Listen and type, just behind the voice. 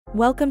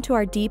Welcome to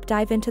our deep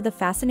dive into the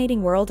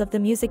fascinating world of the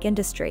music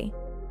industry.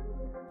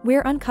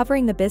 We're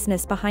uncovering the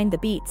business behind the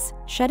beats,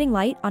 shedding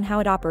light on how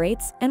it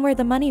operates and where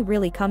the money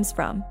really comes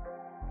from.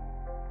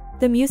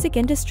 The music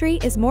industry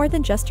is more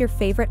than just your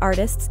favorite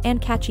artists and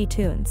catchy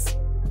tunes.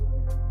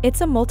 It's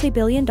a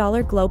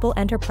multi-billion-dollar global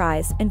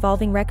enterprise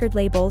involving record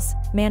labels,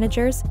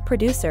 managers,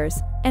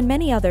 producers, and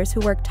many others who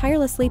work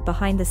tirelessly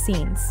behind the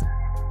scenes.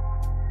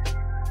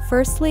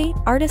 Firstly,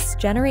 artists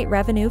generate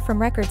revenue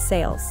from record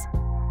sales.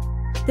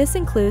 This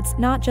includes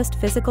not just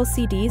physical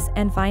CDs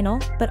and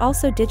vinyl, but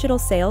also digital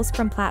sales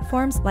from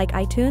platforms like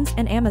iTunes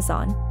and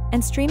Amazon,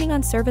 and streaming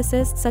on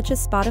services such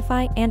as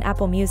Spotify and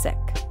Apple Music.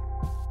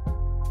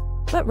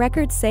 But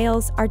record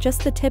sales are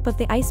just the tip of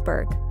the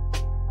iceberg.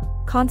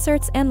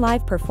 Concerts and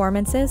live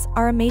performances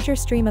are a major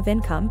stream of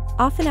income,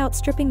 often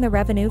outstripping the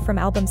revenue from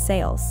album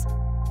sales.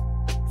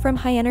 From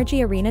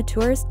high-energy arena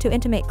tours to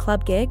intimate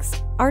club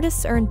gigs,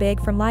 artists earn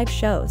big from live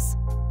shows.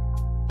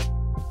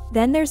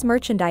 Then there's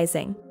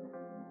merchandising.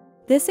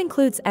 This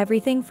includes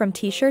everything from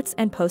t-shirts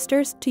and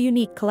posters to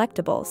unique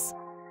collectibles.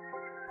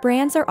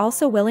 Brands are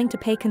also willing to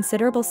pay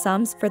considerable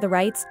sums for the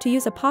rights to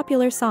use a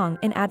popular song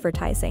in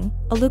advertising,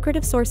 a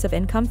lucrative source of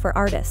income for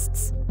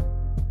artists.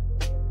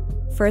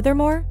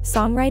 Furthermore,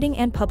 songwriting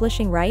and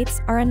publishing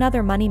rights are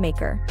another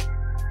moneymaker.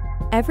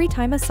 Every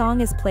time a song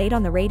is played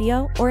on the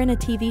radio or in a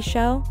TV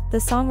show, the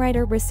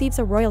songwriter receives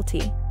a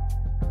royalty.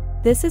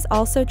 This is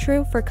also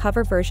true for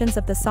cover versions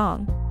of the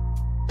song.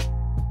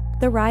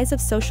 The rise of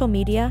social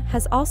media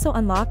has also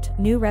unlocked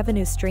new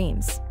revenue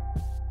streams.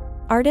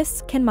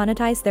 Artists can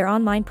monetize their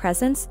online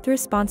presence through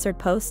sponsored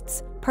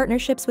posts,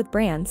 partnerships with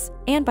brands,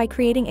 and by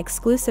creating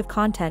exclusive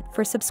content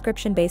for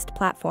subscription-based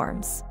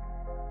platforms.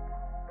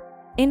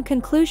 In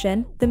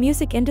conclusion, the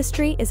music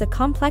industry is a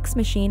complex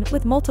machine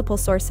with multiple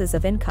sources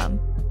of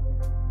income.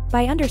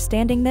 By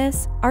understanding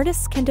this,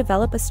 artists can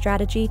develop a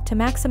strategy to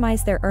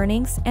maximize their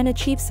earnings and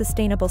achieve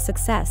sustainable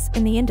success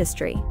in the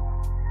industry.